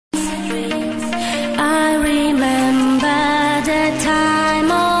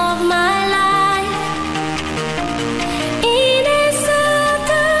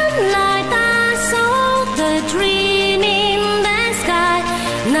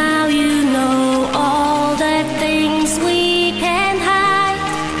Now you know all the things we can hide.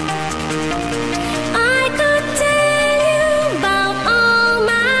 I could tell you about all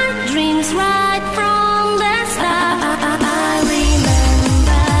my dreams right from the start. I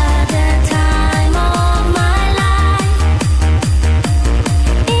remember the time of my life.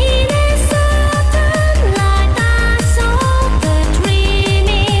 In a certain light I saw the dream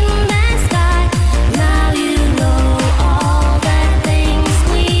in the sky. Now you know all the things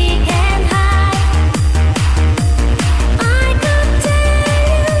we can hide. I could tell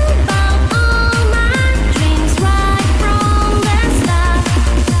you about all my dreams right from the start.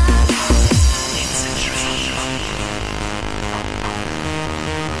 It's a dream.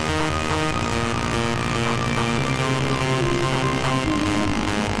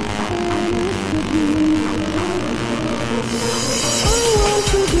 I want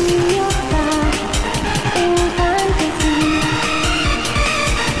to be your guide in fantasy.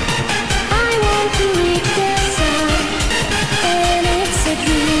 I want to reach the sun, and it's a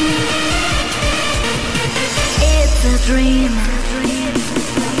dream. It's a dream.